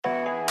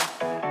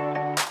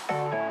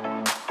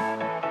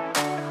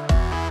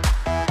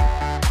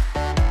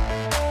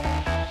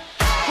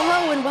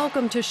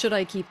Welcome to Should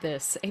I Keep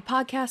This, a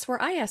podcast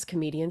where I ask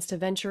comedians to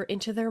venture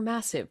into their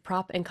massive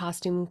prop and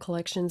costume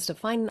collections to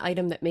find an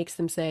item that makes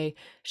them say,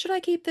 Should I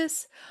keep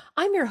this?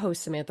 I'm your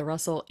host, Samantha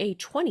Russell, a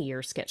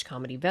 20-year sketch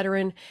comedy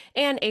veteran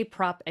and a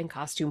prop and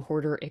costume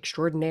hoarder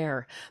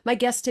extraordinaire. My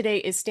guest today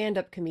is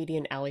stand-up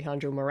comedian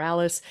Alejandro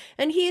Morales,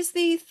 and he is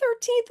the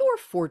 13th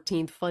or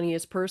 14th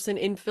funniest person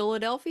in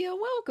Philadelphia.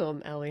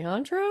 Welcome,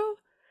 Alejandro.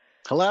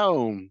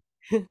 Hello.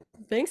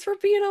 Thanks for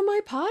being on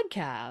my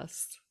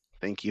podcast.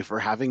 Thank you for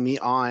having me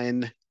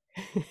on.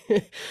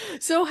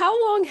 So,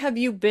 how long have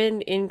you been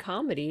in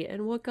comedy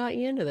and what got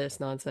you into this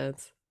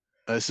nonsense?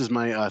 This is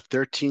my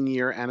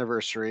 13-year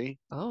anniversary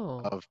Oh,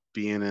 of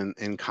being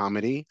in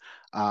comedy.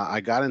 I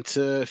got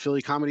into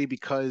Philly comedy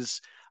because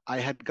I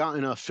had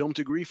gotten a film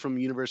degree from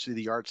University of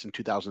the Arts in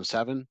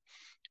 2007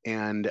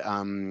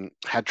 and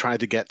had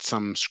tried to get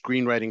some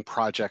screenwriting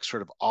projects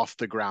sort of off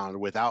the ground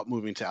without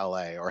moving to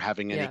LA or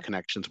having any yeah.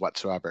 connections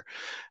whatsoever.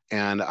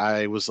 And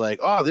I was like,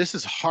 oh, this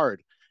is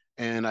hard.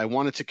 And I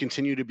wanted to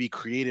continue to be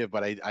creative,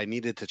 but I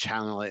needed to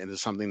channel it into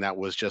something that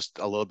was just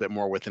a little bit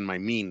more within my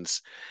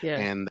means. Yeah.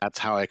 And that's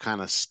how I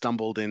kind of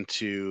stumbled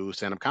into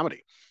stand-up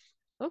comedy.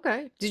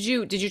 Okay. Did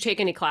you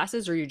take any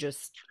classes or you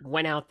just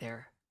went out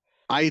there?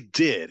 I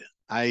did.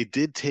 I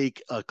did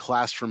take a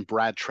class from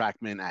Brad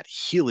Trackman at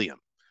Helium.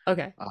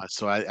 Okay.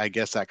 So I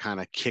guess that kind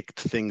of kicked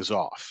things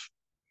off.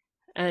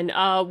 And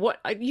what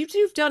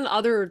you've done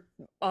other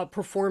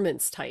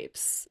performance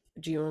types.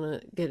 Do you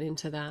want to get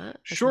into that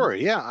as well? Sure,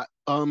 yeah.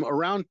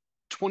 Around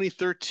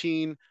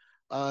 2013,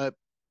 uh,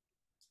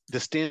 the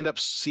stand-up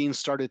scene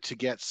started to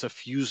get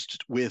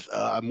suffused with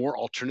more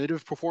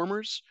alternative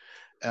performers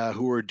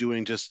who were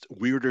doing just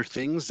weirder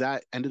things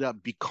that ended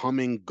up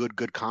becoming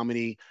good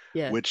comedy,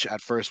 Yeah. which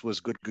at first was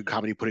good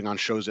comedy, putting on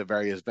shows at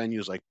various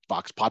venues like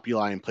Vox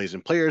Populi and Plays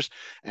and Players,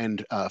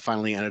 and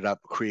finally ended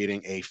up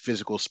creating a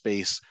physical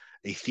space,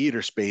 a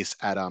theater space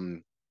at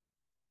on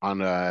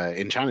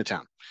in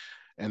Chinatown,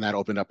 and that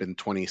opened up in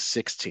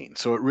 2016.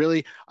 So it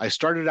really, I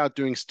started out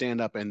doing stand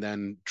up and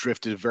then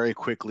drifted very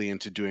quickly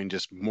into doing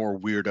just more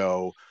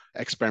weirdo,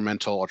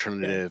 experimental, Yeah.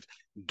 alternative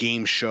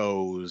game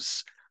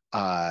shows,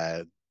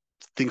 uh,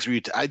 things where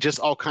I just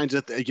all kinds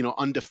of,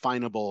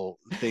 undefinable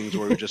things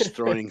where we're just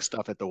throwing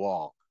stuff at the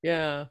wall.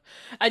 Yeah.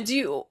 And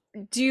do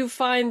you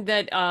find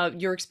that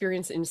your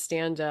experience in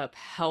stand up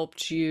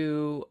helped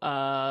you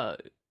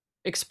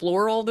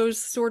explore all those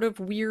sort of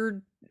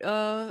weird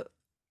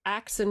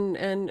acts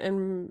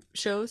and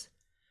shows?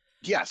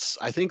 Yes,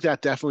 I think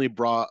that definitely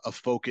brought a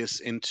focus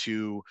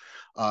into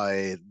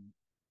uh,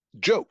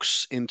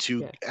 jokes, into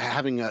Yeah.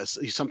 having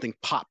something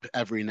pop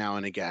every now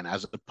and again,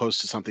 as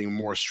opposed to something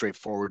more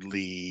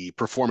straightforwardly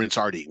performance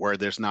arty, where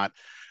there's not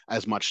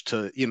as much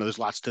to, there's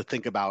lots to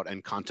think about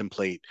and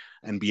contemplate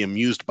and be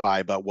amused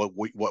by. But what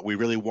we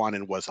really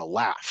wanted was a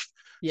laugh.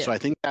 So Yeah. I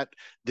think that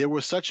there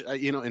was such,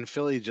 in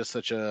Philly, just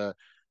such a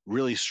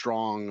really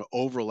strong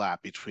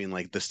overlap between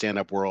like the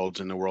stand-up worlds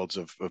and the worlds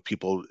of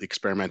people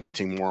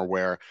experimenting more,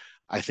 where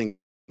I think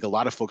a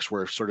lot of folks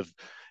were sort of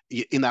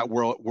in that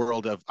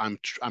world of I'm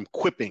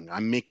quipping,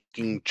 I'm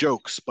making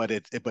jokes, but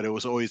it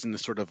was always in the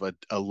sort of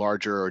a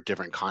larger or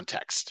different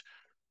context.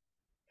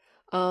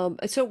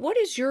 So what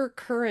is your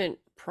current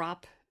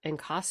prop and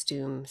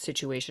costume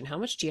situation? How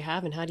much do you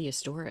have and how do you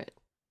store it?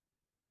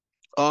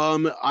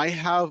 I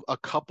have a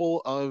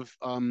couple of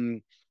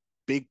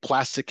big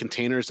plastic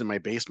containers in my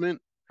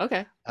basement,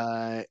 Okay.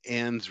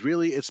 and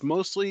really it's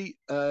mostly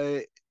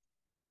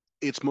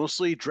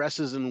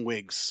dresses and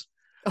wigs.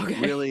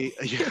 Okay. Really,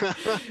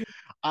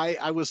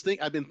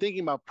 I've been thinking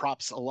about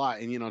props a lot,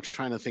 and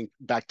trying to think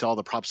back to all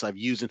the props I've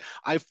used, and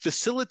I've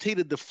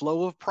facilitated the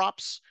flow of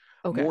props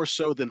Okay. more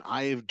so than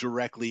I've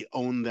directly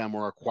owned them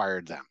or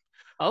acquired them.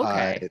 Uh,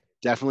 Okay.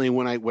 Definitely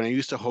when I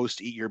used to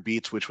host Eat Your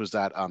Beats, which was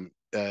that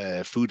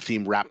food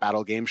themed rap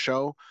battle game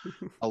show,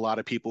 a lot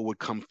of people would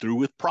come through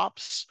with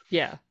props.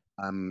 Yeah.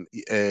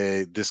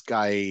 This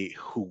guy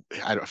who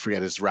I don't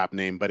forget his rap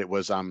name, but it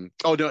was oh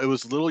no, it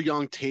was Little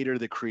Young Tater,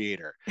 the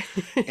creator,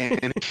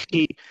 and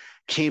he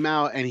came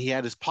out and he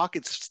had his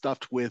pockets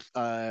stuffed with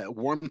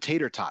warm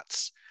tater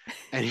tots,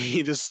 and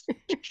he just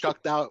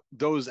chucked out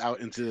those out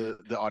into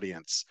the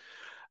audience.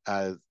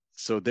 Uh,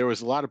 so there was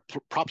a lot of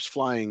props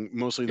flying,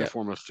 mostly in the Yeah.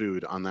 form of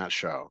food on that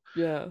show.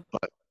 Yeah.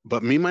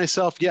 But me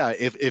myself, yeah,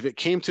 if it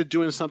came to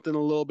doing something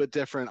a little bit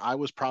different, I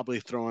was probably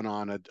throwing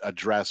on a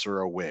dress or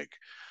a wig.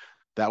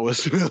 That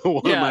was one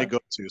of my Yeah.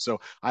 go-to.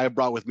 So I have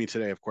brought with me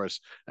today, of course,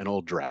 an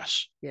old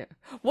dress. Yeah.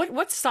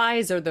 What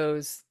size are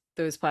those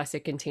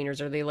plastic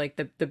containers? Are they like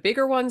the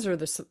bigger ones or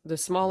the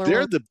smaller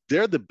They're ones?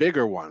 the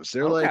bigger ones.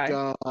 They're like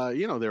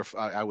Okay. they're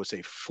I would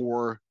say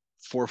 4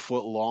 4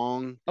 foot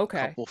long,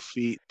 Okay. couple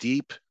feet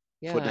deep, foot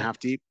and a Yeah. half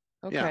deep.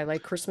 Yeah. Okay,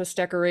 like Christmas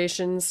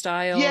decoration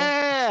style.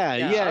 Yeah,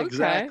 Yeah, yeah, okay.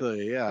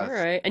 exactly. All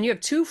Yeah. right. And you have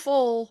two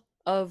full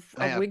I of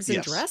have, wigs and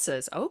yes.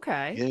 dresses.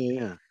 Okay. Yeah, yeah,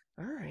 yeah.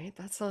 All right.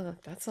 That's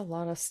a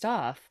lot of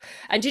stuff.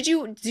 And did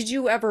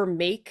you ever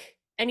make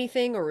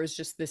anything or is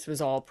just this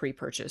was all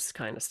pre-purchased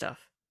kind of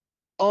stuff?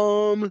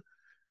 Um,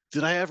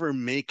 did I ever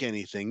make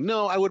anything?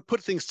 No, I would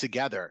put things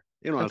together.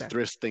 Okay.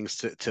 thrift things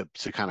to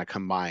kind of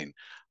combine.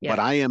 But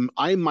Yeah.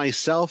 I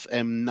myself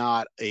am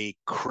not a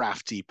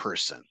crafty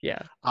person.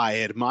 Yeah.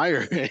 I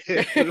admire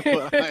it,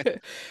 but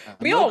I'm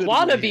We no all good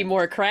with want my to be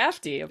more hands.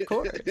 crafty, of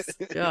course.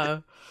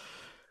 Yeah.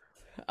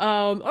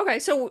 Okay,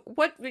 so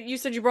what you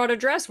said you brought a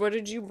dress. What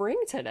did you bring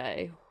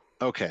today?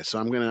 Okay, so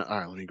I'm gonna, all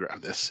right, let me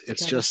grab this. You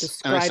It's gotta just,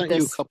 and I describe sent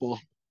you a this. couple.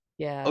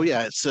 Oh Yeah.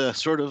 yeah, it's a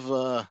sort of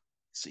let's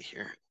see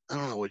here. I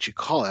don't know what you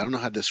call it. I don't know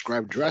how to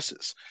describe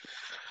dresses.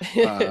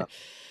 Uh,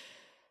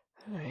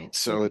 All right,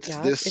 so so we it's got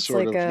this it's sort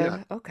like of, yeah,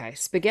 a okay,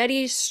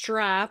 spaghetti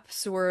strap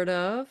sort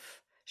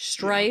of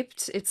yeah,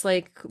 striped. It's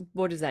like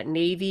what is that?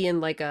 Navy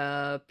and like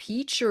a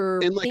peach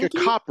or in like a pinky?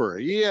 copper,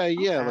 yeah,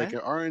 yeah, like Okay. an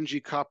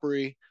orangey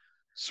coppery,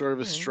 sort of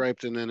a All right.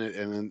 striped, and then it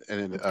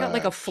It's got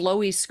like a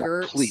flowy got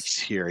skirt. pleats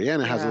here, yeah,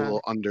 and it has a Yeah.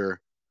 little Oh,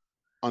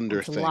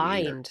 under it's thing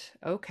here. lined.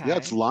 Yeah,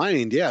 it's Okay.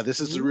 lined. Yeah, this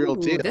is the real Ooh,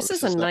 deal. this This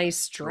is a is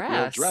nice a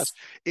real dress. dress.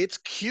 It's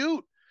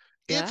cute.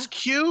 It's Yeah.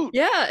 cute.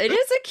 Yeah, it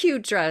is a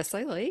cute dress.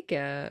 I like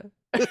it.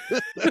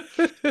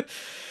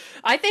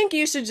 I think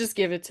you should just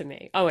give it to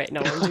me. Oh wait,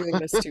 no, I'm doing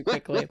this too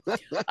quickly.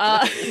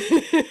 Uh,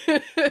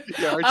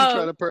 Yeah, aren't you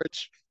trying um, to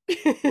perch?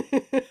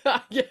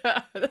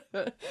 yeah.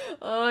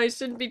 Oh, I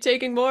shouldn't be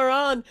taking more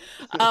on.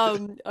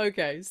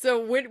 Okay. So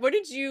what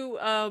did you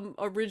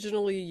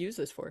originally use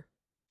this for?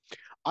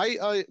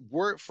 I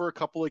wore it for a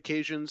couple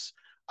occasions.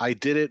 I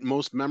did it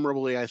most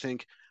memorably, I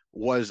think,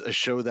 was a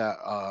show that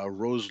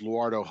Rose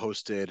Luardo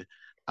hosted.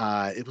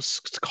 It was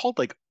called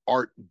like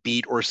Art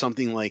Beat or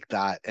something like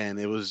that, and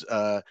it was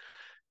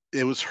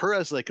her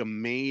as like a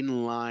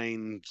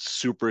mainline,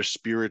 super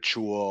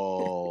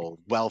spiritual,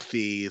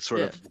 wealthy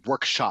sort Yeah. of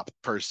workshop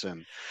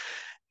person.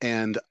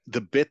 And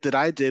the bit that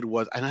I did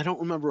was, and I don't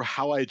remember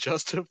how I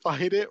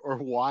justified it or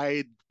why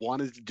I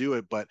wanted to do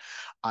it, but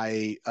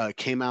I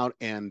came out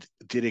and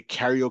did a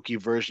karaoke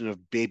version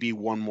of Baby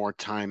One More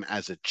Time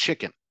as a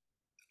chicken.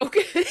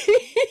 Okay.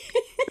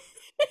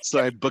 So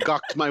I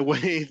begucked my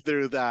way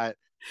through that,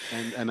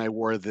 and I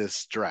wore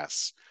this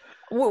dress.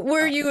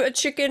 Were Uh, you a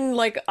chicken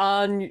like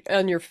on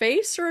your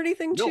face or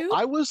anything no, too?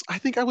 I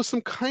think I was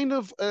some kind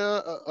of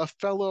a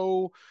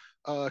fellow,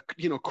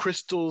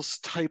 crystals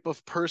type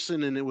of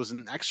person, and it was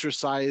an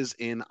exercise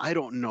in I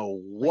don't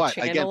know Like what.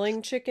 Again,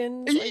 channeling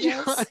chickens, I yeah,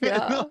 guess.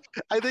 no, Yeah.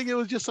 I think it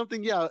was just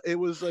something. Yeah, it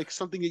was like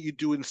something that you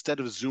do instead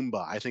of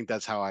Zumba. I think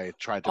that's how I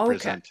tried to Okay.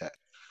 present it.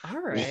 All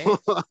right.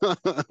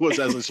 Was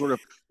as a sort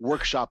of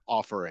workshop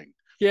offering.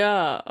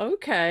 Yeah,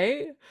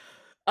 okay.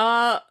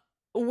 Uh,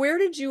 where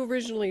did you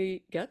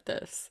originally get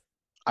this?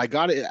 I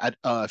got it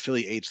at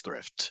Philly AIDS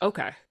Thrift.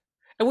 Okay.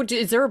 And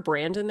is there a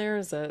brand in there?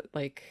 Is that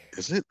like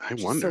Is it? I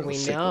just so wonder. we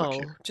Let's take a look know?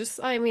 here.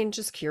 I mean,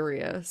 just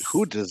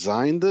Who curious.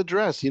 designed the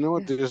dress? You know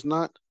what? Yeah. There's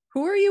not.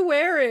 Who are you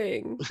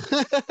wearing?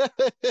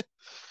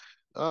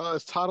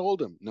 It's Todd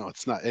Oldham. No,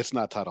 it's not. It's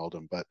not Todd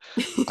Oldham,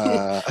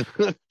 uh,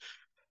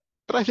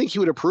 but I think he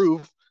would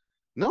approve.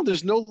 No,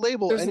 there's no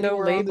label There's no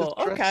anywhere on this label.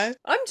 dress. Okay.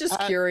 I'm just At,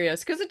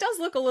 curious because it does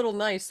look a little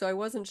nice, so I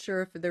wasn't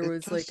sure if there it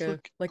was does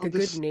look. like Oh, a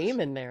good this. name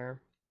in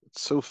there.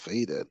 It's so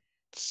faded.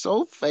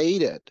 So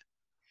faded.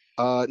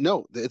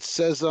 No, it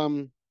says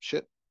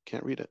shit,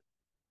 can't read it.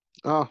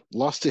 Oh,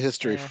 lost to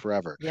history Yeah.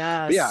 forever.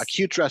 But yeah, a Yes.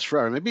 cute dress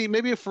forever.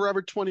 Maybe a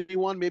Forever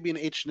 21, maybe an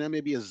H&M,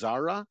 maybe a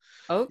Zara.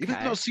 Even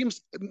though Okay. it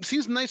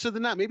seems nicer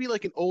than that. Maybe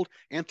like an old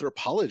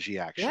Anthropology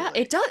Yeah,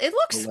 it actually. does.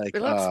 Like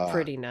It looks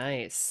pretty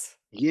nice.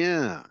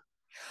 yeah.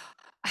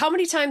 How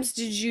many times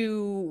did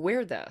you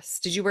wear this?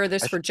 Did you wear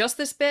this I for th just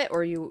this bit,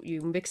 or you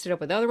mixed it up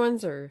with other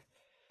ones, or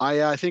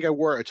I think I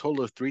wore it a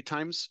total of 3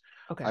 times.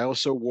 okay. I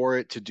also wore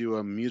it to do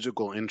a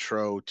musical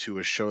intro to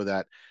a show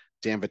that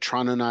Dan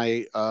Vitron and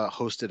I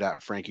hosted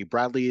at Frankie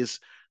Bradley's.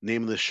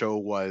 Name of the show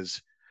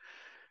was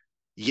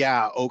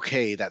Yeah,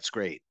 okay, that's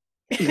great.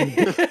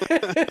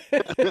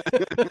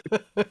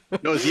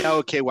 No, it's yeah,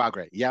 okay, wow,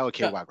 great. Yeah,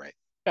 okay, Yeah. wow, great.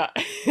 Yeah.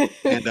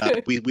 And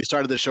we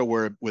started the show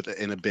where with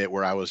in a bit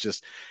where I was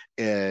just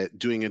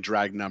doing a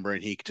drag number,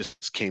 and he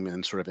just came in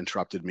and sort of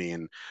interrupted me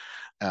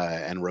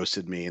and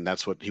roasted me, and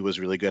that's what he was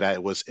really good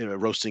at, was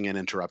roasting and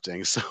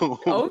interrupting. So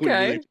we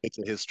really Okay. played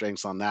to his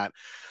strengths on that.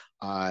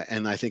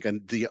 And I think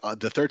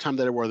the third time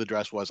that I wore the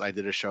dress was I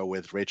did a show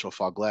with Rachel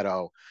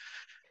Fogletto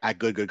at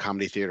Good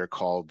Comedy Theater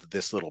called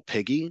This Little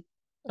Piggy,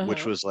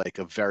 which Uh-huh. was like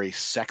a very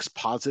sex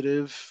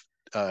positive,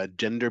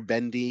 gender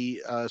bendy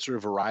sort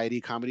of variety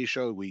comedy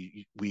show.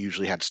 We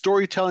usually had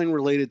storytelling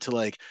related to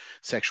like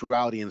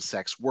sexuality and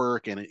sex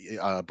work, and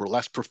a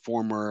burlesque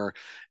performer,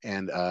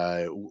 and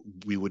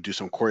we would do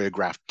some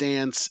choreographed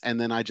dance, and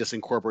then I just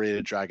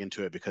incorporated drag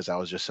into it because that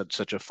was just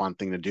such a fun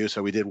thing to do.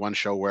 So we did one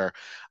show where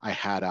I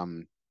had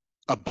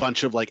a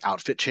bunch of like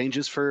outfit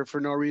changes for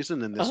no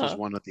reason, and this was Uh-huh.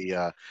 one of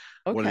the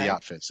Okay.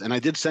 outfits. And I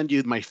did send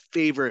you my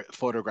favorite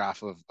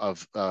photograph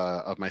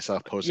of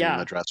myself posing in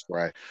the Yeah. dress,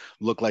 where I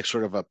look like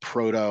sort of a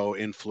proto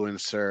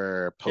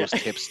influencer, Yeah. post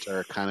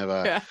hipster kind of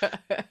a.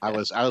 I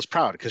was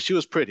proud because she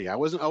was pretty. I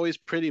wasn't always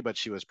pretty, but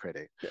she was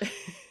pretty.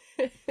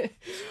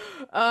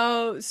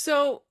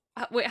 So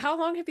wait, how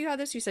long have you had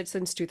this? You said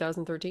since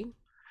 2013?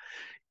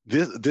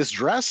 This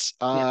dress,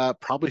 Yeah.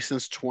 probably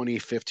since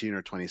 2015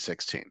 or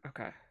 2016.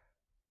 Okay.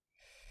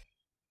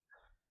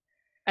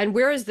 And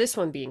where is this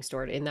one being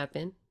stored? In that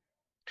bin?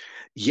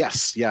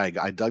 Yes, yeah,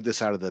 I dug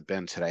this out of the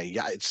bin today.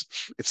 Yeah, it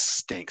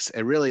stinks.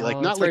 It really like Oh,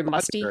 it's not very liquid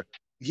musty. or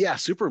yeah,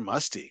 super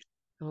musty.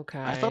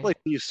 I thought Okay. like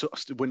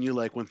when you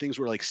like when things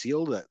were like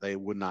sealed that they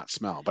would not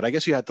smell, but I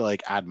guess you had to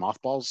like add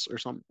mothballs or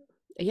something.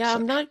 Yeah,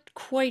 I'm Sick. not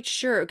quite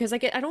sure because I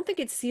don't think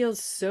it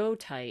seals so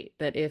tight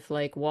that if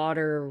like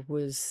water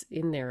was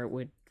in there, it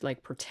would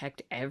like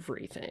protect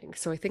everything.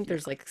 So I think Yeah,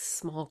 there's like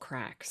small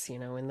cracks,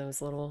 in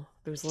those little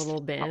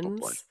probably.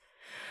 bins.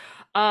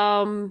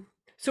 Um,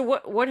 so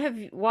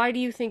why do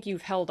you think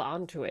you've held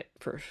on to it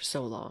for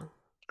so long?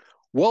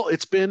 Well,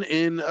 it's been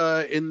in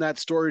that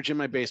storage in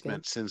my That bin?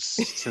 basement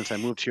since I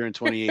moved here in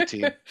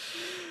 2018.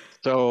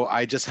 So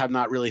I just have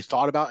not really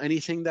thought about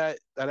anything that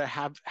I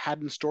have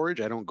had in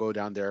storage. I don't go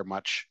down there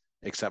much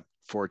except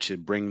for to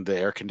bring the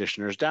air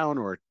conditioners down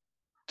or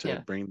to Yeah.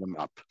 bring them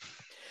up.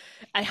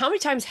 And how many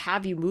times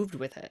have you moved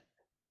with it?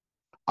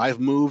 I've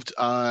moved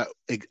I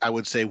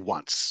would say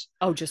once.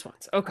 Oh, just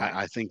once. Okay.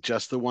 I think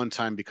just the one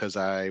time because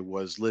I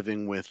was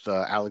living with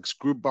Alex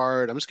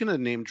Grubard. I'm just going to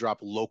name drop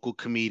local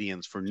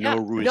comedians for no Yeah.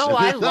 No, reason.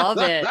 I love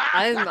it.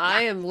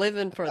 I am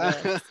living for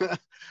this.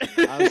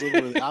 I was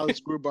living with Alex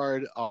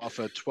Grubard off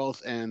of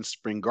 12th and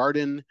Spring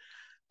Garden,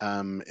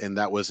 and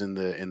that was in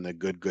the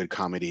good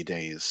comedy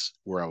days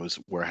where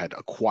I had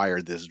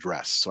acquired this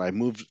dress. So I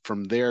moved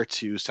from there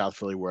to South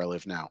Philly where I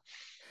live now.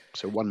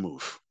 So one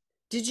move.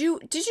 Did you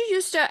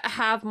used to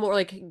have more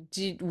like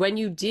when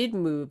you did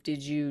move,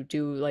 did you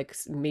do like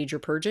major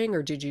purging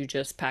or did you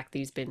just pack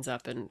these bins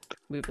up and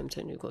move them to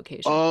a new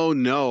location? Oh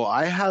no,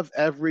 I have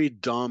every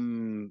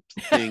dumb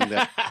thing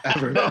that I've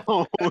ever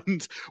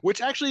owned,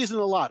 which actually isn't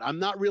a lot. I'm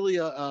not really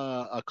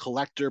a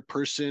collector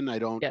person. I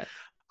don't Yeah.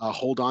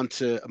 hold on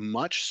to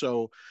much,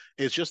 so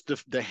it's just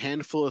the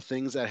handful of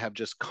things that have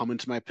just come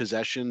into my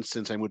possession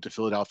since I moved to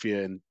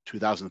Philadelphia in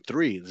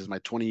 2003. This is my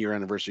 20-year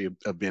anniversary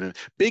of being a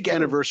big Oh.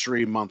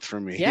 anniversary month for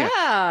me. Yeah,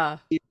 Yeah.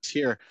 it's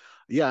here.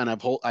 Yeah, and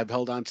I've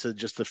held on to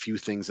just the few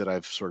things that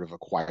I've sort of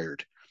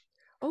acquired.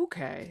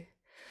 Okay.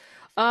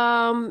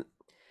 Um,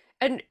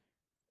 and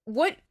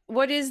what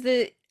is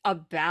the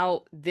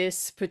about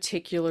this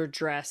particular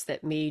dress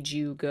that made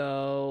you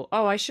go,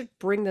 "Oh, I should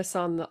bring this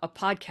on a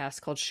podcast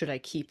called Should I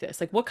Keep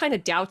This?" Like what kind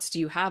of doubts do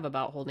you have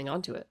about holding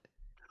on to it?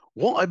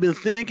 Well, I've been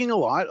thinking a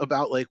lot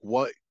about like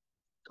what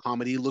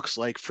comedy looks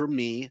like for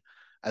me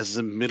as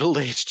a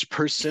middle-aged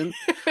person,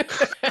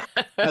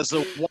 as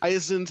a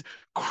wizened,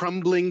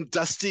 crumbling,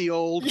 dusty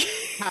old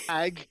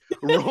hag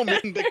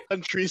roaming the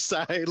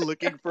countryside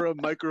looking for a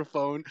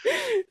microphone.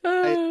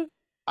 I Uh,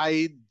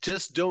 I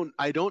just don't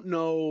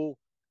know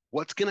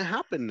what's gonna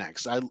happen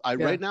next. I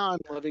yeah. right now I'm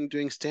loving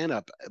doing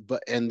stand-up,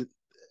 but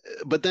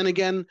then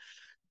again,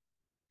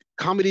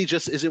 comedy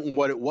just isn't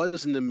what it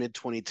was in the mid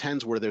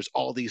 2010s where there's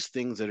all these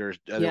things that are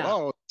Yeah.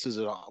 oh, this is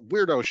a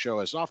weirdo show,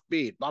 it's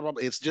offbeat, blah blah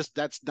blah. It's just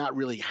that's not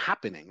really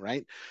happening,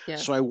 right? Yeah.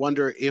 So I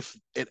wonder if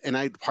it, and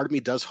I part of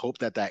me does hope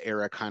that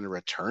era kind of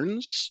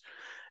returns,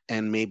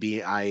 and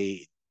maybe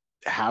I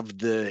have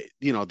the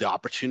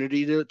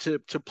opportunity to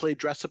play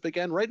dress up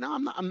again. Right now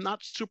I'm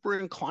not super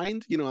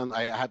inclined, and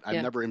I've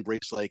Yeah. never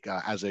embraced like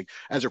as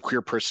a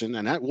queer person,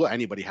 and well,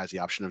 anybody has the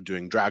option of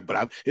doing drag,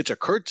 but it's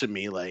occurred to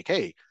me like,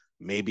 hey,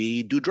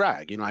 maybe do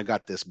drag. I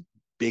got this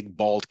big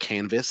bald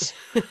canvas.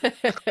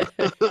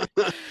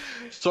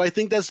 So I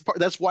think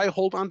that's why I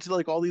hold on to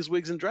like all these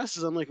wigs and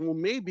dresses. I'm like, well,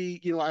 maybe,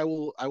 I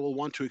will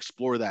want to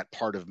explore that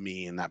part of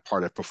me and that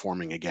part of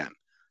performing again.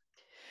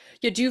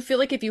 Yeah, do you feel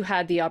like if you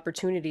had the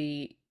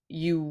opportunity,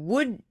 you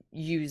would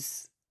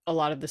use a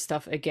lot of the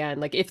stuff again?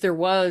 Like if there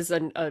was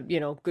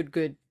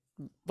good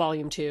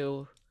volume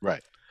two.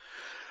 Right.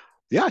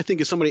 Yeah, I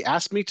think if somebody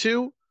asked me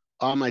to,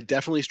 I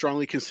definitely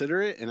strongly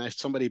consider it. And if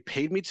somebody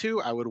paid me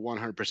to, I would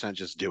 100%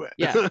 just do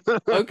Yeah.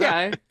 it.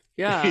 Okay.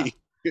 Yeah.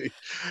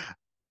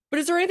 But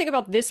is there anything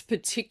about this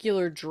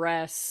particular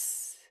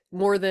dress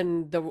more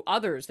than the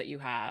others that you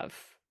have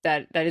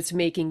that it's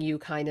making you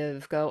kind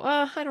of go,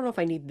 I don't know if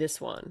I need this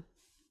one.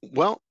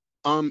 Well,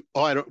 oh,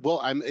 I don't,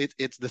 well,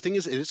 it's the thing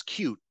is, it is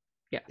cute.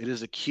 Yeah, It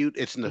is a cute,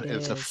 it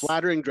it's a is.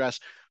 flattering dress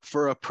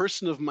for a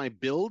person of my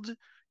build.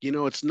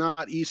 It's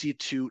not easy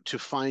to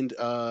find,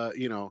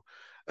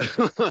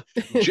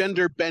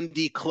 gender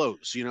bendy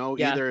clothes,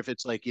 Yeah. either if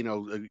it's like,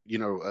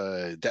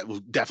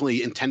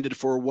 definitely intended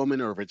for a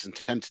woman or if it's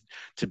intended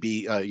to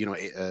be,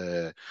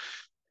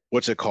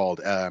 what's it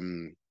called?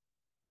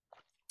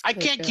 I Like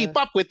can't keep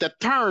up with the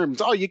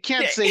terms. Oh, you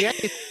can't say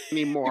anything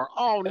anymore.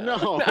 Oh no.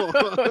 no.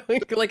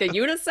 Like a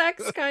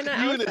unisex kind of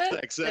outfit.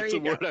 Unisex, There that's the you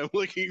go. word I'm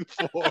looking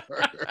for.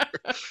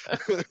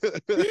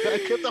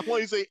 I kept on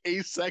wanting to say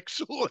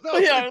asexual, and I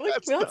was Yeah, like, like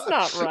that's that's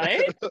not not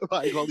right.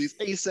 like all these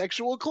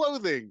asexual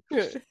clothing.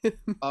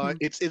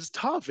 It's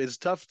tough. It's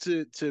tough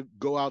to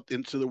go out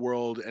into the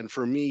world, and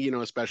for me,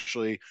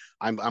 especially,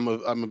 I'm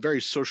a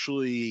very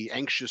socially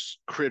anxious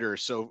critter.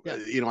 So,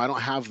 Yeah. I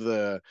don't have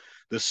the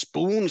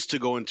spoons to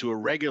go into a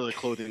regular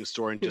clothing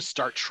store and just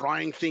start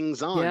trying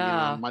things on. I'm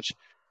Yeah. much.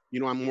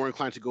 I'm more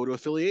inclined to go to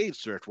affiliate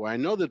thrift where I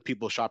know that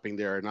people shopping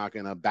there are not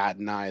going to bat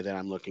an eye that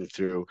I'm looking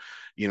through,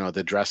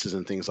 the dresses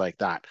and things like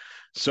that.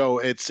 So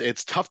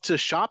it's tough to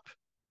shop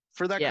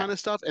for that Yeah. kind of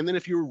stuff. And then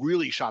if you're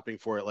really shopping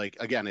for it, like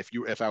again,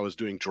 if I was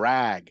doing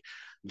drag,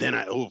 then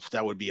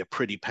that would be a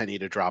pretty penny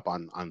to drop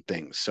on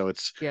things.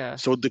 Yeah.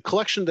 So the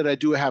collection that I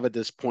do have at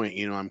this point,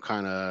 I'm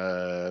kind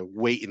of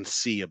wait and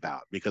see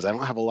about because I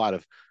don't have a lot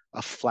of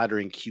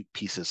flattering, cute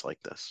pieces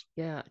like this.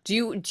 Yeah.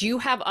 Do you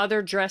have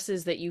other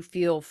dresses that you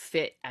feel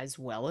fit as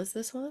well as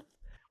this one?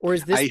 Or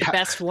is this I the ha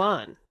best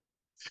one?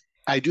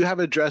 I do have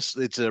a dress.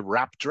 It's a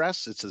wrap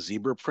dress. It's a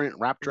zebra print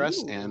wrap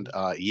dress, and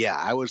Ooh. yeah,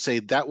 I would say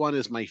that one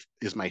is my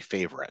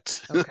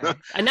favorite Okay.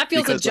 And that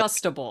feels because like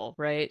adjustable,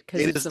 right?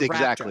 Because it it's is a wrap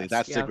exactly dress.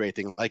 that's the Yeah. great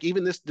thing. Like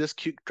even this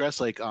cute dress,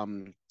 like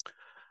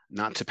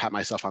not to pat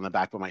myself on the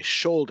back, but my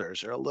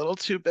shoulders are a little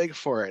too big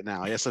for it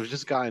now. Yes, I've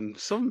just gotten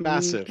so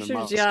massive You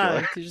and should,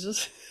 yeah, muscular. you're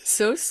just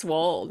so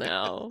swole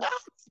now.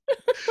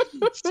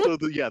 So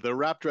the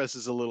wrap dress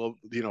is a little,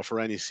 for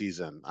any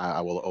season,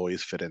 I will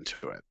always fit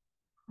into it.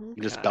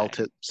 You just belt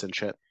Okay. it,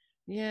 cinch it.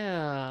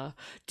 Yeah.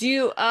 Do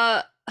you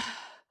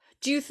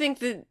do you think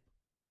that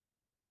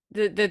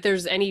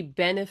there's any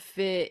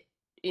benefit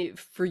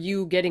for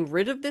you getting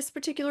rid of this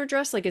particular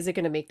dress? Like, is it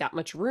going to make that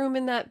much room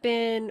in that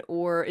bin,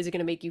 or is it going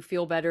to make you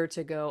feel better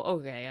to go,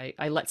 okay,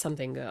 I let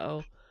something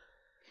go?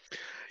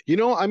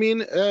 I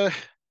mean,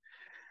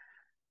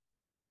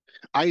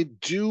 I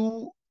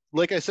do,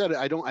 like I said,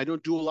 I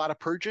don't do a lot of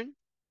purging.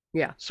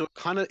 Yeah. So it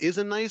kind of is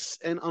a nice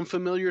and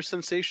unfamiliar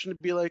sensation to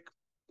be like,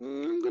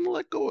 I'm gonna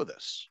let go of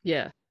this.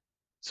 Yeah.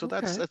 So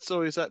that's Okay. that's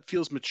always that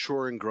feels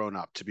mature and grown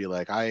up to be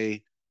like,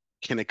 I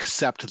can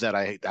accept that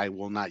I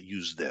will not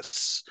use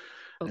this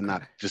and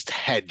not Okay. just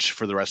hedge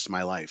for the rest of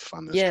my life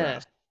on this Yeah.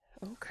 dress.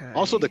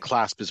 Also, the Okay.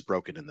 clasp is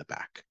broken in the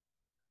back.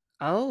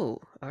 Oh,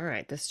 all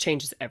right. This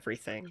changes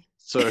everything.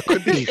 So it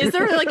could be Is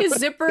there like a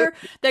zipper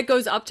that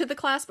goes up to the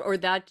clasp, or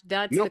that's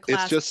the nope, it's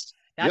clasp? just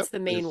That's yep, the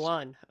main it's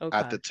one.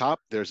 at the Okay.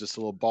 top there's this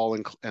little ball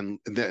and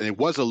it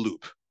was a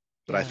loop.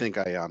 But I Yeah. think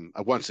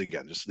once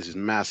again just these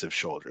massive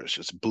shoulders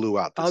just blew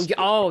out Oh, this yeah.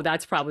 loop. Oh,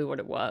 that's probably what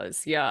it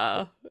was.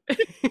 Yeah.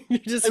 You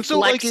just And so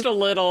like flexed a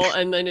little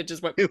and then it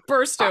just went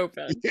burst I-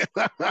 open. yeah.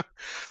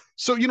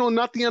 So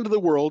not the end of the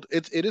world.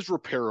 It is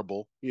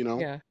repairable.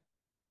 Yeah.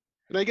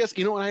 And I guess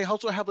and I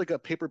also have like a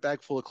paper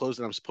bag full of clothes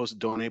that I'm supposed to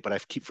donate, but I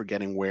keep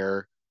forgetting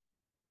where.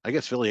 I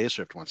guess Philly A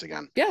Thrift once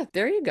again. Yeah,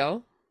 there you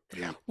go.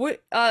 Yeah.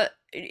 What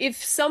if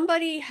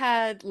somebody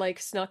had like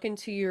snuck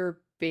into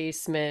your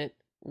basement,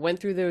 went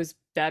through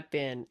that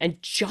bin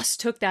and just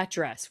took that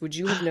dress, would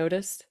you have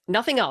noticed?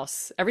 Nothing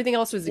else. Everything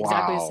else was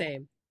exactly the Wow.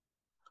 same.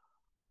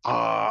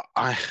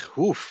 I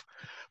oof.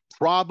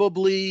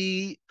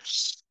 Probably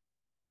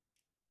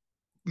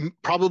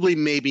probably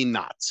maybe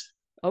not.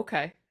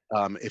 Okay.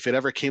 If it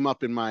ever came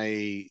up in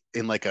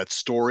like a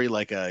story,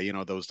 like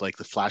those like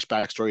the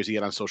flashback stories you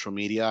get on social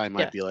media, I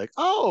might Yeah. be like,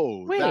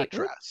 oh, that Wait, what?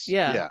 dress.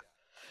 Yeah. Yeah.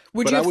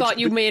 Would But you I have would thought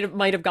you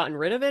might have gotten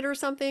rid of it or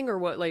something or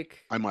what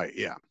like I might,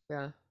 yeah.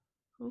 yeah.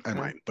 I Okay.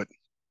 might. But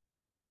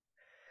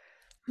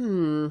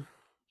Hmm.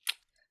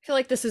 I feel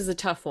like this is a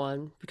tough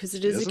one because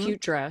it is a isn't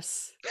cute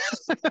dress.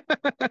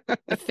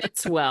 It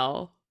fits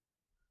well,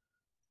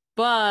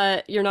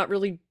 but you're not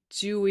really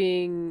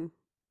doing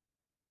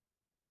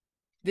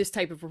this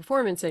type of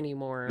performance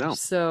anymore. no.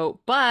 So,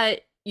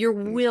 but you're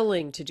Mm,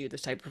 willing to do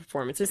this type of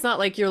performance. It's not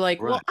like you're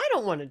like, right. well, I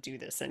don't want to do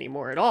this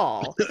anymore at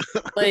all.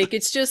 Like,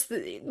 it's just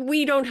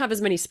we don't have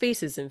as many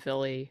spaces in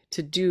Philly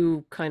to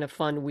do kind of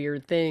fun,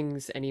 weird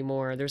things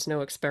anymore. There's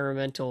no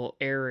experimental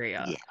Yeah.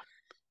 area.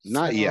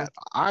 Not So, yet.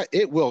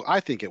 I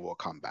think it will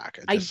come back.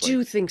 It I just like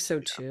do think so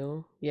yeah.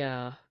 too.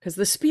 Yeah, because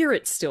the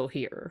spirit's still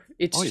here.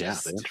 It's Oh yeah, the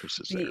just interest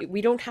is there.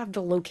 we don't have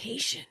the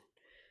location.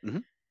 Hmm.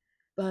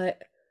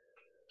 But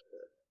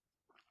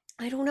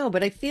I don't know,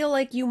 but I feel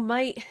like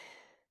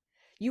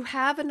you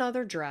have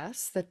another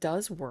dress that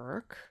does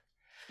work.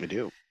 I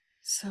do.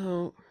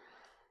 So,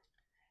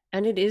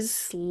 and it is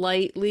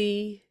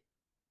slightly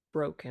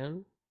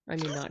broken. I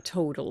mean, not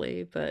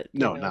totally, but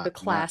No, the not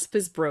clasp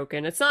is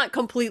broken. It's not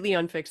completely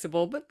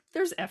unfixable, but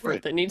there's effort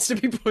right. that needs to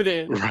be put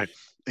in. Right.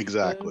 Uh,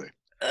 Exactly.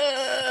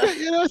 uh,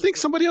 Yeah, I think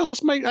somebody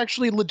else might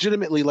actually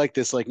legitimately like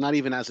this, like not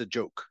even as a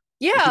joke.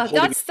 I keep yeah, holding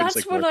it against that's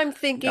like what I'm yeah,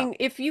 thinking.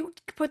 If you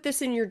put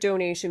this in your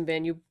donation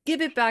bin, you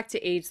give it back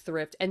to AIDS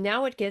Thrift, and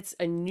now it gets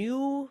a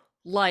new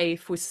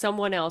life with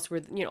someone else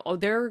where, oh,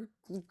 they're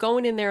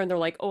going in there and they're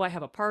like, oh, I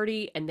have a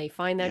party, and they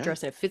find that yeah.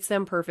 dress and it fits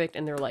them perfect,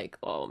 and they're like,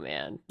 oh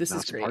man, this Now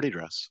is it's a great. party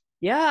dress.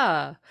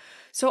 Yeah.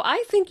 So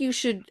I think you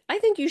should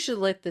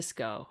let this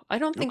go. I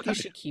don't think you Okay.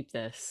 should keep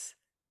this.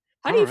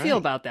 How do All you feel right.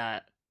 about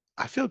that?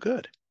 I feel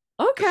good.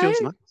 It Okay.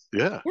 feels nice.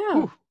 Yeah. Yeah.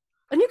 Whew.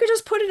 And you could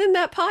just put it in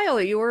that pile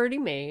that you already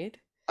made.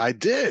 I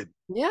did.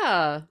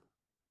 Yeah.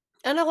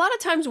 And a lot of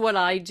times what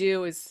I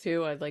do is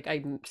too, I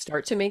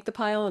start to make the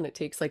pile and it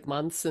takes like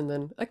months and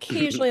then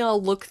occasionally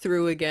I'll look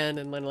through again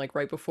and then like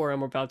right before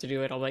I'm about to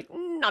do it, I'm like,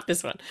 not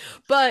this one."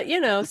 But,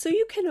 so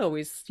you can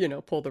always,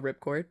 pull the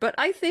ripcord. But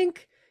I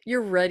think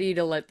you're ready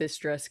to let this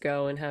dress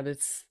go and have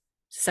its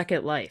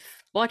Second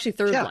Life. Well, actually,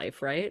 Third Yeah,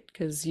 Life, right?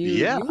 Because you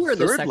yeah, you were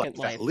the third life Second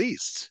at Life.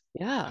 least.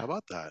 How Yeah,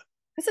 about that?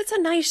 because it's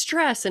a nice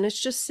dress and it's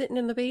just sitting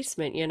in the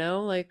basement.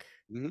 Like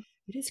Hmm.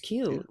 it is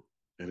Yeah, cute.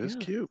 it is Yeah,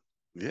 cute.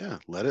 Yeah,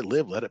 let it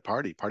live, let it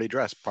party, party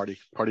dress, party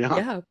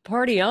on. yeah.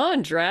 Party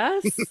on,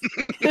 dress.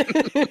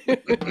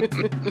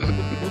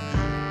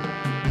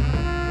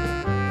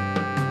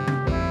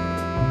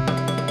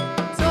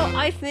 So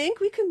I think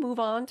we can move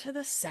on to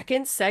the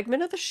second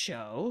segment of the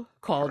show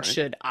All called right.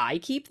 Should I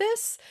Keep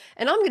This?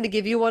 And I'm going to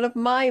give you one of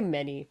my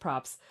many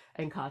props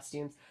and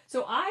costumes.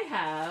 So I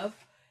have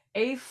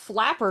a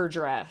flapper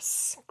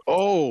dress.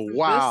 Oh,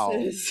 So this wow.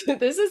 is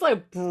this is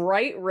like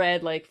bright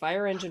red, like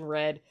fire engine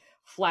red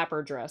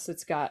flapper dress.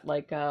 It's got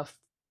like a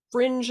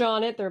fringe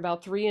on it. They're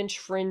about 3-inch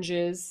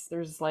fringes.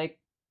 There's like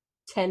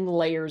 10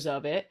 layers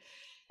of it.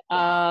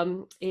 Wow.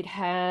 It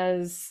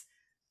has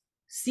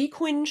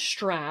sequin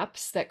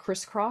straps that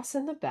crisscross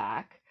in the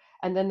back,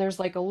 and then there's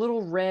like a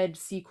little red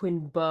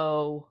sequin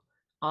bow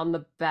on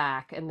the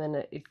back, and then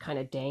it kind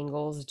of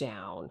dangles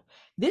down.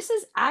 This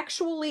is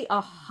actually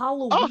a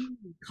Oh,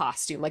 Halloween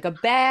costume, like a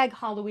bag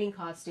Halloween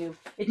costume.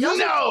 It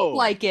doesn't look no.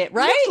 like it,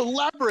 Let's right?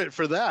 elaborate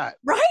for that.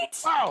 Right?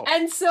 Wow.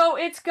 And so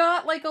it's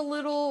got like a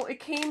little, it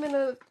came in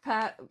a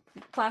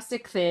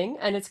plastic thing,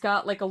 and it's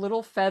got like a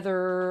little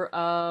feather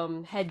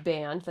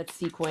headband that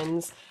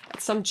sequins,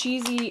 some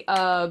cheesy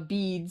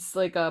beads,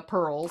 like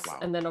pearls, Wow.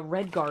 and then a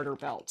red garter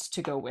belt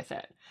to go with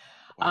it.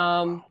 Wow.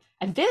 Wow.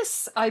 And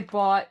this I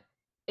bought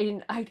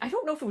in, I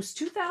don't know if it was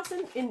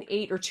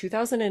 2008 or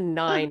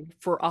Huh. 2009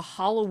 for a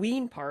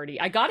Halloween party.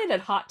 I got it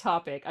at Hot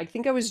Topic. I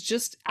think I was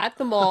just at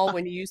the mall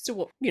when you used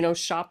to,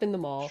 shop in the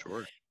mall.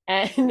 Sure.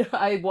 And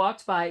I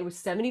walked by, it was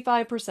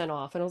 75%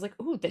 off, and I was like,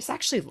 "Ooh, this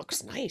actually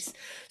looks nice."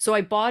 So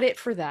I bought it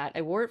for that.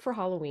 I wore it for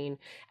Halloween,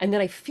 and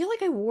then I feel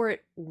like I wore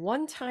it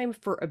one time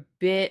for a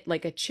bit,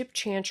 like a Chip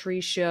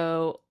Chantry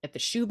show at the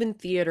Shubin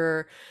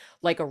Theater,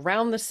 like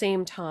around the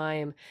same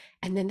time,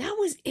 and then that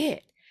was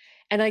it.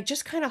 And I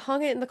just kind of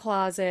hung it in the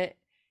closet,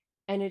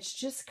 and it's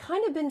just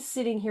kind of been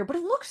sitting here, but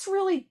it looks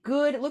really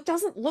good. It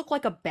doesn't look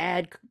like a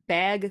bad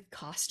bag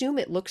costume.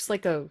 It looks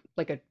like a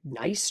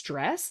nice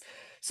dress.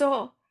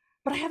 So,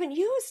 but I haven't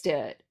used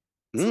it.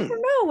 So I don't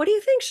Mm. know. What do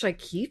you think? Should I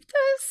keep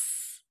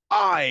this?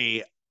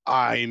 I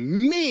I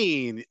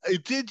mean,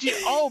 did you?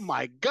 Oh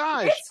my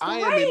gosh, It's I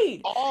am in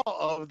great. awe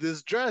of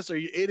this dress. Are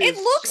you? It It is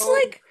looks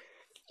so like,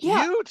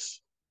 yeah,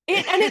 cute.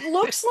 it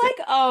looks like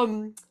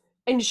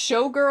in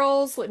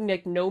Showgirls when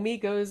like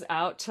Nomi goes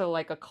out to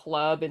like a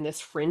club in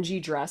this fringy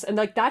dress, and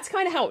like that's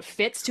kind of how it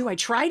fits too. I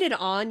tried it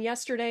on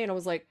yesterday and I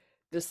was like,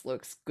 this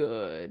looks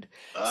good.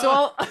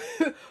 So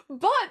Uh,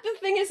 but the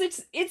thing is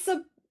it's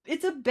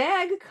a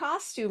bag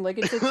costume. Like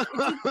it's a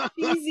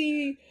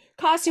cheesy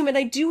costume, and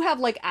I do have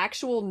like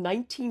actual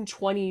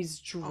 1920s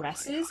oh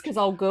my dresses gosh. because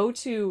I'll go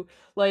to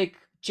like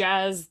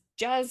jazz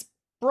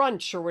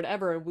brunch or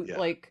whatever, and Yeah,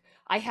 like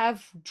I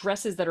have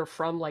dresses that are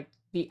from like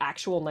the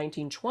actual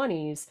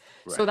 1920s.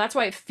 So right. that's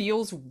why it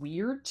feels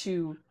weird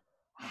to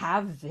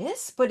have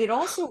this, but it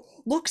also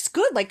looks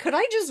good. Like, could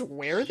I just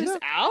wear this Yeah.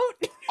 out?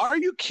 Are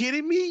you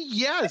kidding me?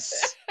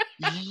 Yes.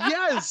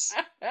 Yes.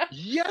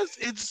 Yes,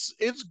 it's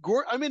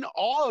I'm in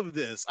awe of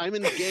this. I'm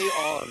in gay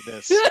awe of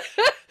this.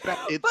 But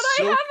It's I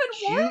so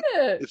haven't cute.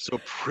 worn it. It's so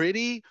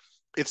pretty.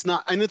 It's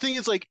not, and the thing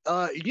is, like,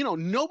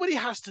 nobody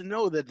has to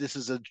know that this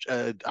is a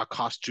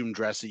costume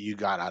dress that you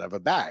got out of a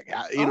bag.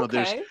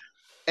 There's Okay.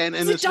 and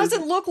Because it this is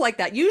doesn't look like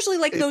that. Usually,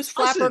 like it those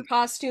flapper doesn't.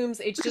 costumes,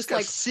 it's We just just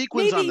got like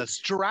sequins on the maybe,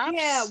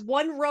 yeah, straps.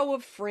 one row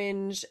of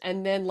fringe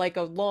and then like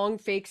a long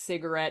fake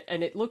cigarette,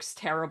 and it looks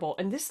terrible.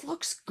 And this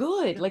looks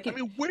good. Yeah, Like I it,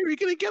 mean, where are you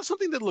going to get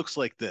something that looks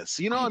like this?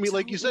 I I mean,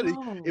 like you don't said,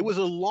 it know. was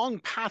a long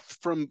path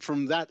from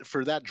that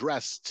for that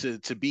dress to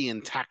be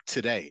intact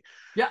today.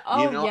 Yeah.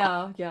 You Oh, know,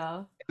 yeah.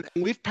 Yeah.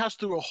 and we've passed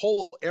through a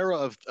whole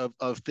era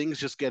of things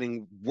just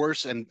getting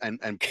worse and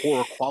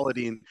poorer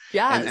quality and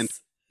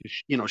Yes.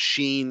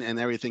 sheen, and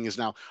everything is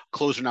now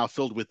clothes are now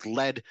filled with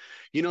lead.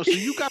 So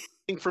you got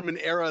from an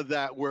era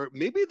that where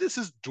maybe this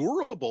is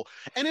durable,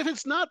 and if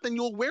it's not, then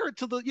you'll wear it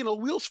till the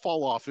wheels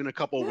fall off in a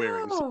couple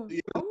wearings. Yeah.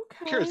 Who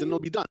cares? Then Okay. it'll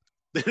be done.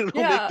 Then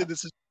it'll make the Yeah.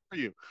 decision for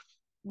you.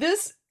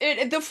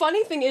 The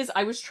funny thing is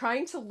I was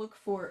trying to look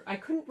for, I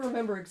couldn't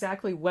remember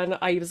exactly when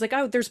I was like,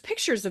 oh, there's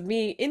pictures of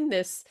me in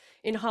this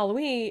in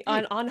Halloween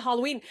Hmm. on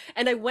Halloween,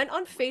 and I went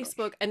on Oh my gosh.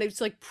 Facebook, and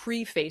it's like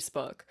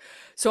pre-Facebook.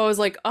 So I was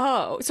like,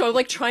 oh, so I'm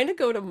like trying to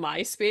go to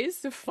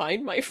MySpace to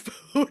find my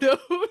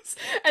photos,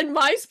 and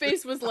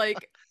MySpace was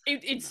like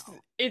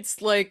No.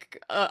 it's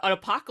like an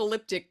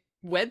apocalyptic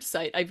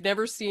website. I've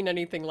never seen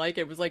anything like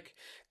it. It was like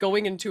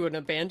going into an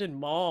abandoned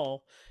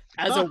mall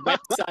as a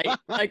website,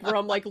 like where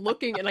I'm like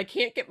looking and I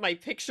can't get my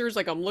pictures.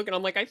 Like I'm looking,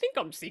 I'm like, I think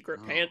I'm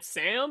Secret No. Pants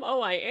Sam.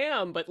 Oh, I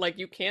am. But like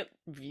you can't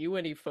view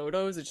any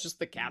photos. It's just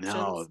the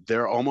No, captions.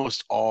 they're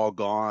almost all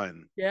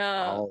gone.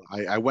 Yeah.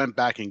 I went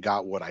back and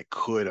got what I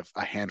could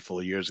a handful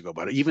of years ago,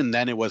 but even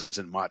then it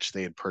wasn't much.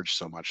 They had purged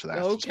so much of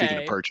that. Speaking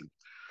of Okay. purging.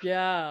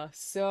 Yeah.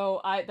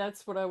 So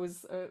that's what I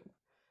was.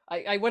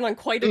 I went on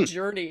quite a Mm,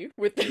 journey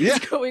with this yeah,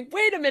 going,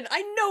 wait a minute,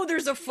 I know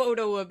there's a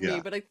photo of me,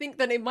 yeah. but I think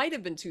that it might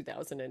have been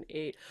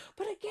 2008.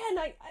 But again,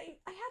 I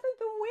haven't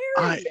been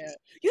I, wearing it.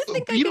 You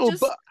think I you could know,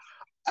 just but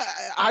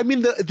I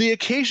mean, the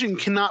occasion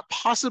cannot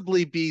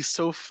possibly be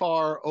so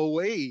far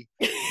away.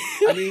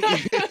 I mean,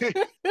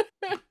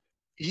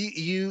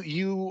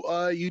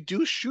 you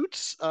do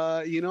shoots.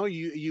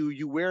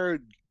 You wear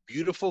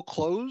beautiful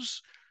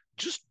clothes.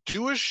 Just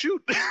do a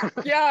shoot.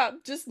 Yeah,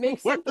 just make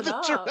Wear something the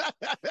up. dress.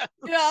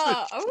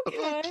 Yeah, It's so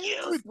okay.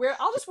 cute.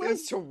 I'll just wear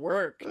this to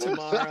work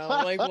tomorrow.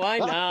 Like, why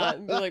not?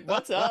 And be like,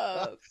 what's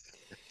up?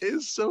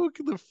 It's so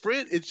the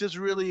print. It just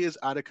really is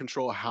out of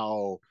control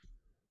how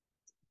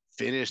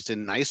finished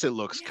and nice it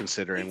looks Yeah,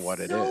 considering it's what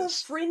it so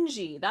is.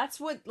 fringy. That's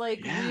what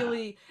like Yeah.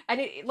 really and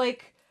it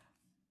like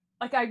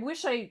I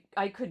wish I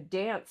could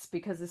dance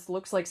because this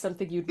looks like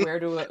something you'd wear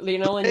to a,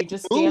 and It you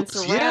just dance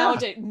moves. Yeah.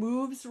 around. It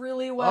moves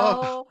really Oh,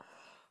 well.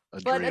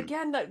 a But dream.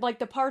 again, that like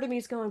the part of me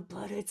is going,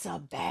 but it's a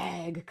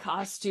bag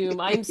costume.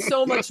 I'm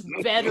so much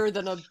better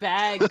than a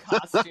bag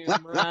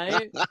costume,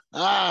 right?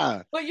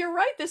 Ah, But you're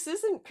right. This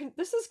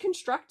is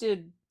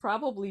constructed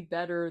probably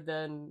better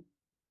than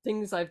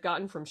things I've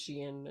gotten from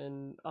Shein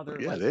and other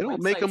yeah, like they don't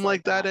make websites them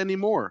like like that that.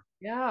 anymore.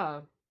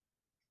 Yeah.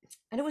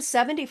 And it was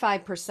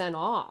 75%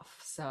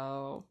 off.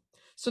 So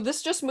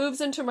this just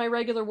moves into my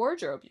regular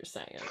wardrobe, you're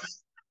saying.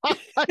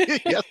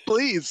 Yes,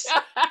 please.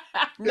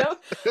 No,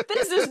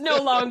 this is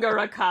no longer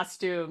a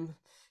costume.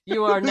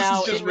 You are This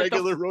is now just in with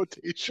the regular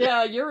rotation.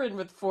 yeah, you're in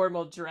with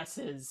formal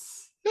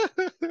dresses.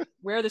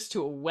 Wear this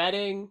to a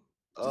wedding,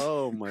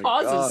 Oh my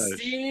cause a gosh.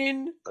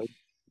 scene. A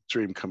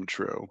dream come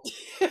true.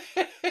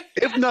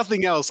 If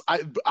nothing else,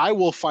 I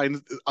will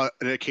find an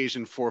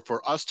occasion for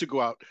us to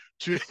go out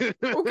to.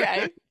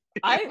 Okay.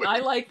 I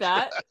like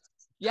that.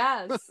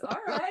 Yes. All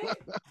right.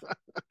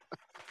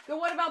 So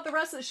what about the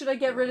rest of should I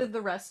get rid of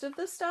the rest of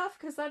the stuff?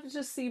 Because that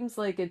just seems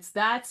like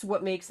that's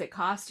what makes it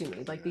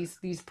costumey. Like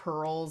these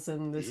pearls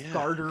and this Yeah,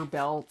 garter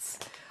belts.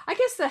 I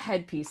guess the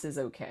headpiece is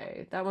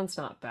okay. That one's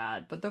not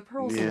bad, but the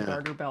pearls and the yeah,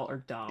 garter belt are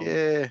dumb.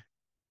 yeah.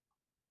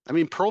 I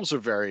mean, pearls are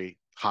very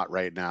hot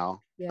right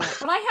now. Yeah,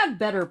 but I have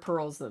better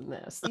pearls than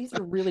this. These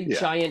are really Yeah.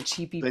 giant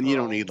cheapy Then you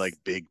don't need pearls.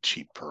 like big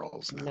cheap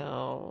pearls now.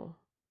 No.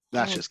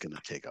 That's Oh, just gonna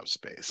take up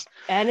space.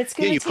 and it's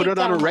Yeah, gonna you put take it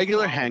on a down my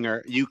regular quality.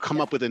 hanger, you come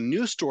Yeah. up with a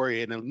new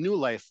story and a new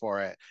life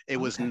for it. It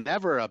was Okay.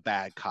 never a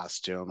bad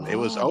costume. It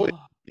was always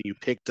Oh. you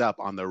picked up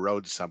on the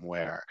road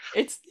somewhere.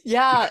 It's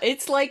yeah,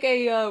 it's like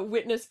a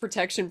witness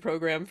protection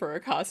program for a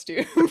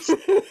costume.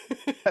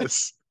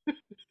 Yes.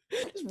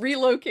 Just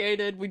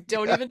relocated. We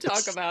don't even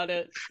talk Yes. about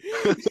it.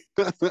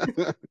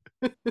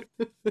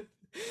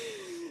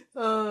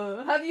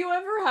 Have you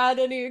ever had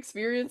any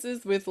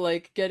experiences with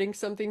like getting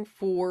something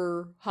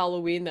for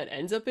Halloween that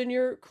ends up in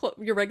your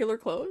regular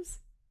clothes,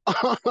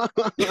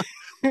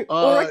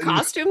 or a No,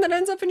 costume that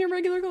ends up in your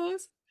regular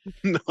clothes?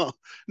 no,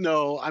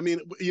 no. I mean,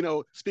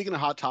 speaking of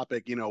Hot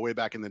Topic, way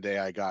back in the day,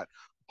 I got,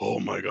 oh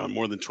my God,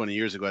 more than 20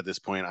 years ago at this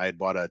point, I had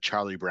bought a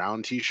Charlie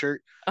Brown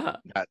t-shirt Uh,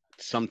 that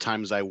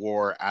sometimes I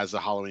wore as a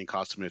Halloween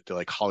costume if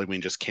like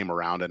Halloween just came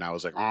around and I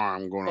was like, oh,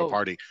 I'm going to a oh,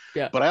 party.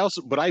 yeah, But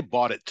I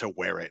bought it to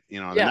wear it,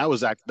 and yeah,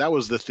 that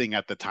was the thing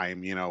at the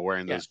time,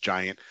 wearing yeah. those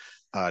giant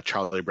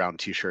Charlie Brown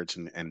t-shirts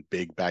and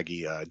big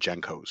baggy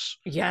Jenkos.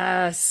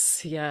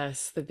 Yes,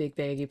 yes, the big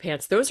baggy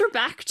pants. Those are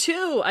back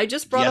too. I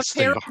just brought a Yes,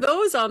 they pair of are.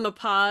 those on the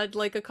pod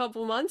like a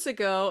couple months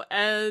ago,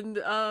 and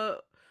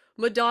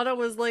Madonna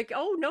was like,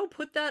 "Oh no,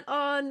 put that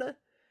on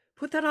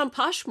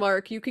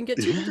Poshmark. You can get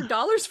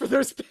 $200 for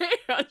those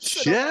pants."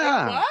 And I'm like,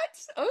 Yeah.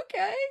 "What?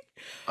 Okay."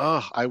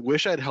 Oh, I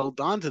wish I'd held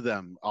on to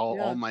them. All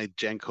Yeah. my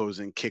Jenkos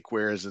and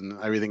kickwears and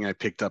everything I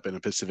picked up in a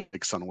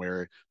Pacific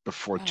Sunwear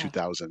before Yeah.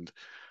 2000.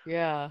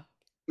 Yeah.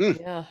 Mm,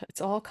 Yeah,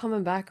 it's all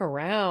coming back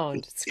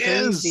around. It's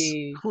is.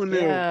 crazy. Who knew?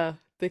 Yeah,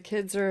 the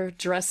kids are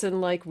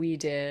dressing like we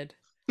did.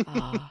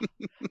 Ah.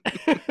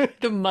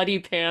 The muddy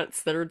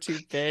pants that are too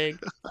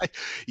big.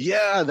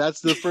 Yeah,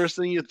 that's the first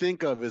thing you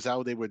think of is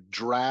how they would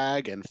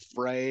drag and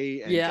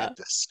fray and Yeah. get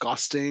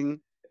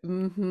disgusting.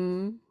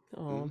 Mm-hmm.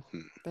 Oh,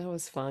 Mhm. that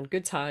was fun.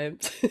 Good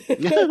times.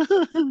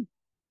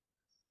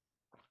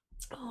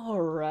 All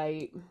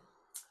right.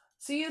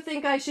 So you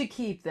think I should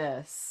keep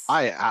this?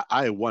 I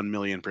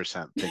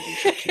 1,000,000% think you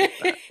should keep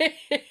that.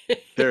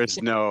 There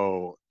is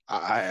no,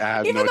 I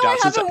have Even no though I doubt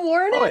since I haven't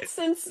worn saw it it.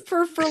 since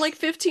for like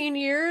 15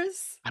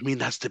 years. I mean,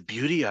 that's the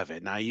beauty of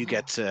it. Now you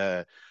get Oh,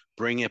 to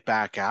bring it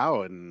back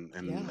out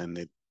yeah. and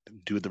they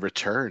do the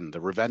return,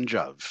 the revenge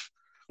of.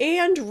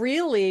 And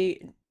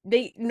really,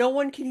 no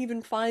one can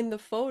even find the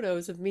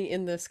photos of me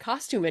in this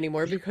costume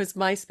anymore because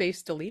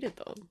MySpace deleted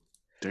them.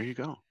 There you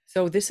go.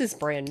 So this is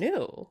brand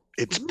new.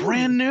 It's Ooh,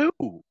 brand new.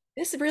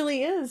 this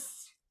really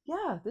is.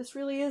 Yeah, this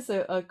really is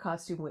a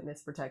costume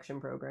witness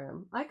protection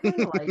program. I kind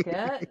of like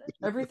it.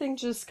 Everything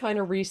just kind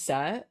of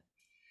reset.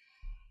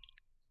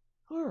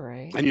 All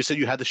right. And you said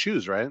you had the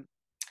shoes, right?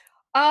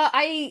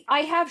 I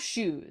have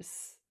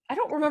shoes. I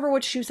don't remember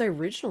what shoes I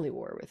originally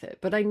wore with it,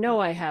 but I know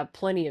I have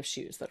plenty of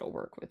shoes that'll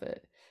work with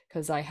it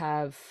because I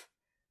have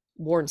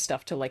worn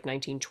stuff to like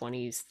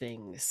 1920s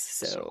things.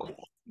 So So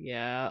cool.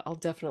 Yeah, I'll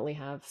definitely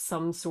have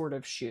some sort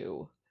of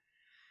shoe.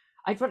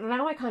 But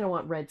now I kind of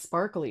want red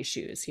sparkly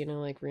shoes,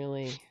 like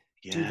really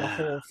do the Yeah.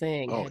 whole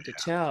thing Oh head to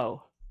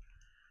toe.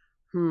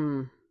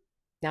 Hmm.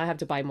 Now I have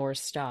to buy more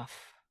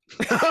stuff.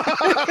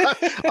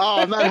 Oh,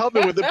 I'm not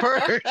helping with the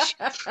purge.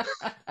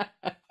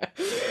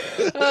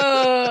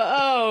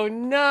 Oh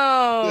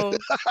no.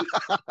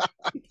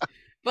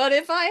 But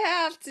if I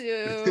have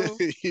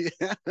to.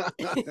 Yeah.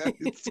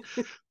 It's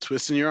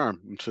twisting your arm.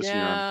 I'm twisting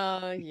your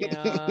arm.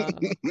 Yeah,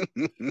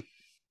 yeah.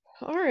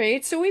 All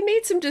right, so we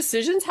made some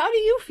decisions. How do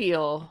you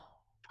feel?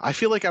 I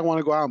feel like I want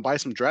to go out and buy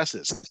some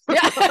dresses. Yeah.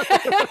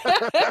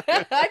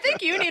 I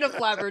think you need a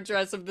flapper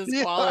dress of this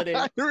Yeah, I quality.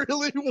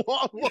 really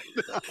want one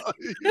now.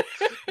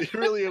 You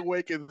really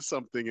awakened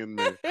something in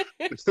me.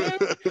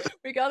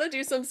 We gotta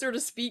do some sort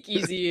of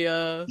speakeasy,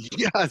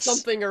 Yes.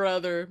 something or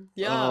other. Oh,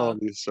 Yeah.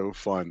 it's so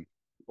fun.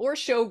 Or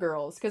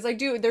showgirls, because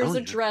there's Oh, a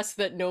yeah. dress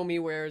that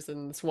Nomi wears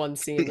in this one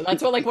scene. And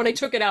that's what, like, when I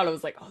took it out, I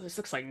was like, oh, this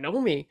looks like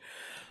Nomi.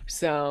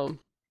 So,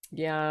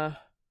 yeah.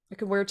 I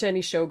could wear it to any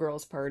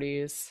showgirls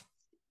parties.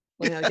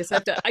 Well, yeah,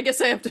 I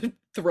guess I have to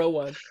throw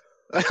one.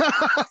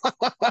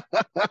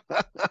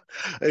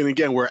 And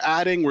again, we're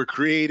adding, we're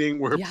creating,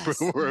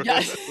 Yes. we're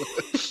Yes.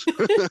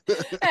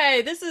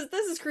 Hey, this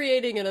is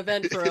creating an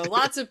event for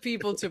lots of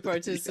people to yeah.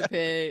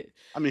 participate.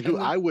 I mean, who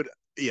And the I would,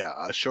 yeah,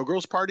 a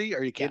showgirls party? Are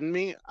you yeah. kidding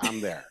me?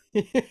 I'm there.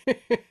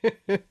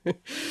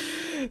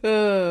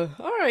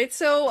 All right.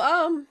 So,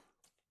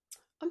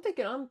 I'm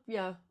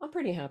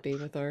pretty happy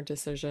with our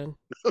decision.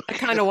 I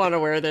kind of want to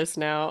wear this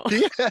now.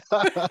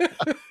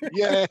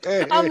 Yeah.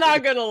 I'm Yay.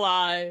 not gonna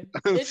lie.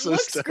 I'm It so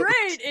looks great.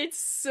 stoked. It's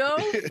so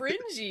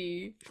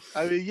fringy.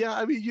 I mean, yeah,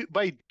 I mean,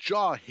 my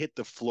jaw hit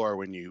the floor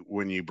when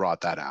you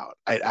brought that out.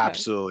 It Okay.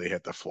 absolutely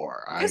hit the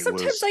floor. Because I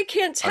sometimes was I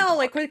can't tell,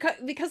 like,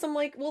 agog. because I'm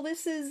like, well,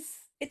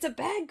 it's a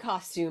bag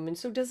costume, and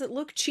so does it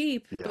look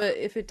cheap? Yeah, But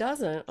if it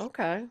doesn't,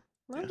 okay,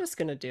 I'm yeah. just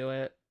gonna do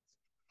it.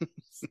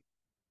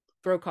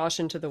 Throw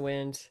caution to the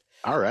wind.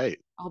 All right.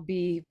 I'll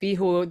be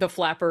who the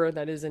flapper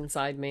that is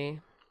inside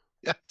me.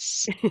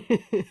 Yes.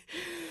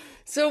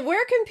 So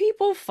where can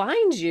people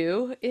find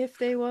you if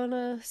they want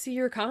to see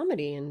your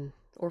comedy and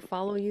or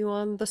follow you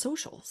on the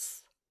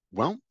socials?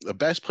 Well, the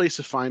best place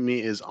to find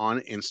me is on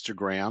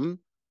Instagram,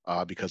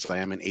 because I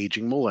am an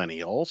aging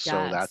millennial. So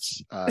Yes.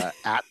 that's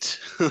at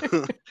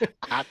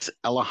at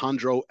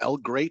Alejandro El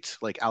Great,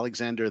 like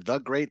Alexander the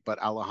Great, but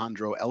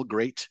Alejandro El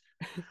Great.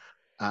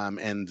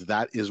 And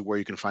that is where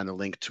you can find a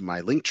link to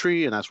my link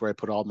tree, and that's where I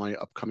put all my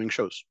upcoming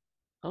shows.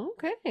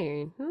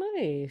 Okay,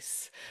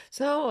 nice.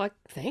 So,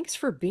 thanks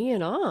for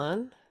being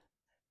on.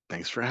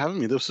 Thanks for having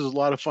me. This is a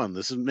lot of fun.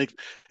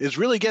 It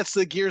really gets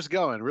the gears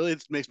going. Really,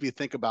 it makes me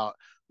think about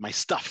my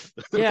stuff.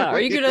 Yeah, are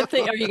you You gonna know?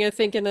 think? Are you gonna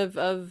thinking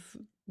of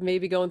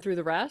maybe going through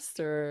the rest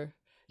or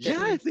Yeah, I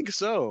getting? think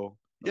so.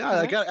 Yeah, I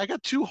Okay. got I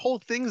got two whole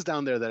things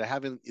down there that I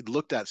haven't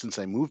looked at since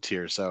I moved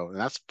here. So, and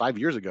that's 5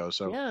 years ago.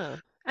 So, Yeah.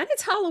 And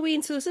it's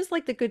Halloween, so this is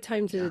like the good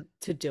time yeah,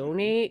 to mhm,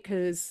 donate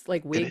because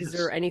like it wigs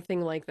or is.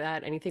 anything like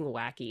that, anything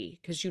wacky,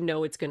 because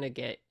it's gonna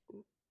get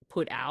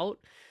put out.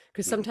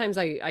 Because Mhm. sometimes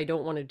I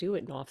don't want to do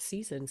it in off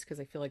seasons because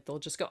I feel like they'll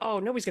just go, oh,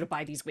 nobody's gonna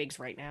buy these wigs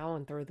right now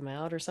and throw them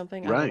out or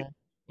something. I don't Right. know.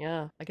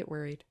 Yeah, I get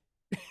worried.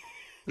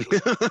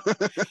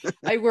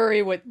 I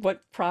worry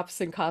what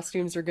props and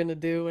costumes are gonna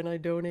do when I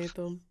donate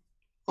them.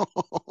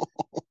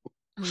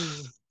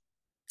 Hmm.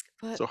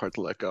 But So hard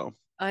to let go.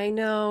 I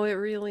know it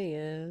really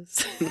is.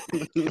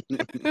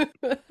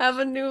 Have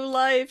a new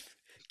life.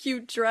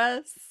 Cute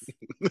dress.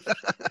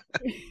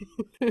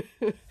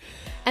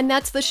 And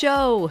that's the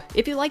show.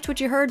 If you liked what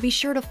you heard, be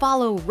sure to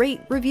follow, rate,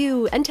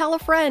 review, and tell a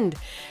friend.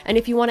 And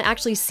if you want to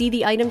actually see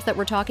the items that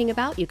we're talking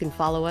about, you can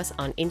follow us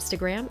on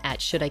Instagram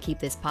at Should I Keep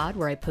This Pod,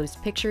 where I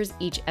post pictures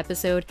each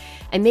episode.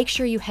 And make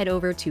sure you head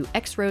over to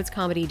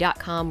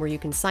xroadscomedy.com, where you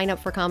can sign up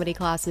for comedy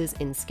classes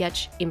in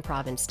sketch,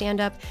 improv, and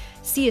stand-up,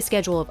 see a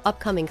schedule of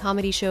upcoming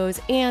comedy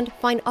shows, and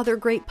find other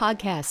great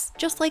podcasts,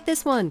 just like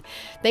this one.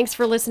 Thanks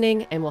for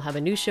listening, and we'll have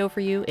a new show for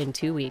you in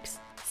 2 weeks.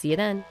 See you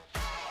then.